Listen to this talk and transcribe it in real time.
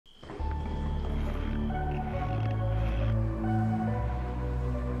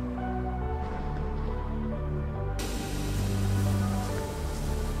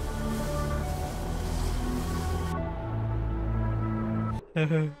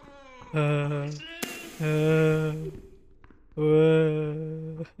Okay,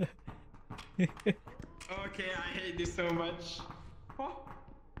 I hate this so much. Oh,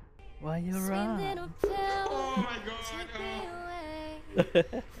 Why you run? oh my god.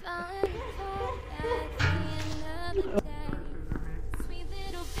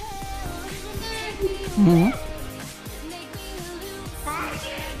 Hmm?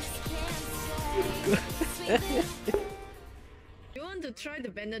 You want to try the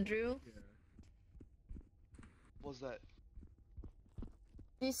Benadryl? What's that?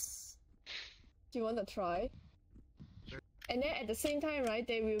 This. Do you want to try? And then at the same time, right,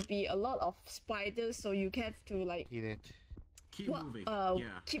 there will be a lot of spiders, so you have to like In it. Keep moving.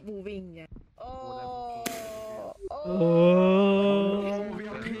 keep moving. Yeah. Oh. Oh, we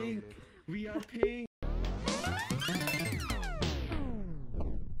are pink. We are pink.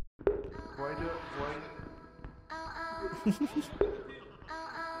 Why?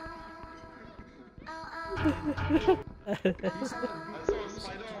 I saw a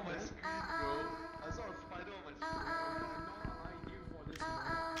spider on my screen, bro. I saw a spider on my screen.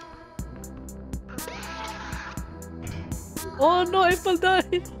 Oh no, Apple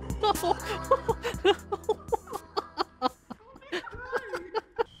died! No!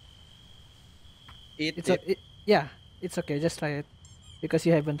 Yeah, it's okay, just try it. Because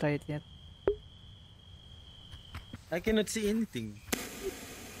you haven't tried it yet. I cannot see anything.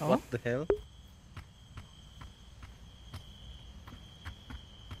 Oh? What the hell?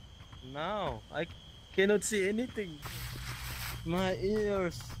 No, I cannot see anything. My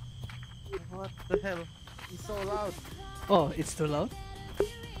ears. What the hell? It's so loud. Oh, it's too loud?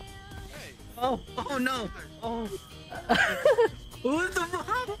 Oh, oh no. Oh. What the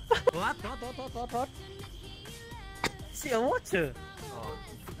fuck? What? See a watcher.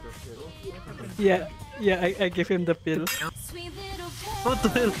 Yeah, I give him the pill. What the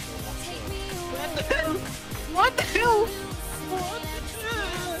hell? What the hell? What the hell?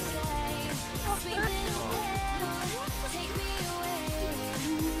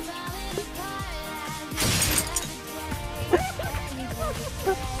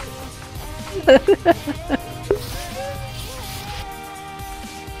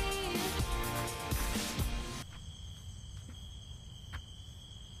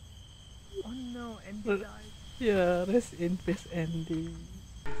 Oh no, Andy died. Yeah, rest in peace, Andy.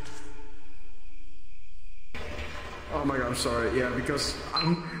 Oh my god, I'm sorry. Yeah, because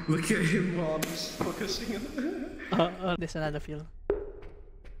I'm looking at him while I'm just focusing on There's another field.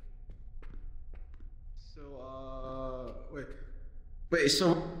 So, wait,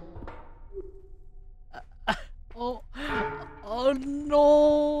 so... Oh, oh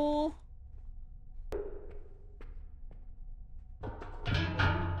no!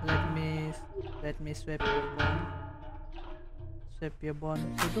 Let me swap your bone. Swap your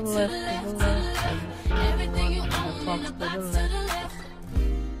bone to the left, to the left. Everything you own in the box to the left.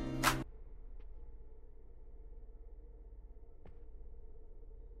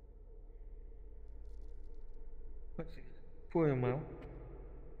 Poor amount.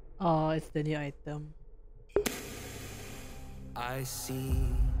 Oh, it's the new item. I see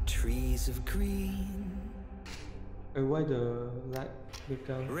trees of green. Why the light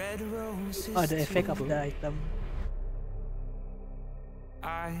become Red roses. Oh, the effect of the item.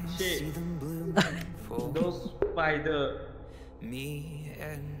 I Shit. see them bloom for those spider? me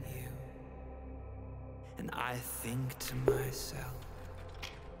and you. And I think to myself,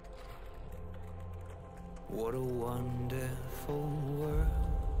 what a wonderful world.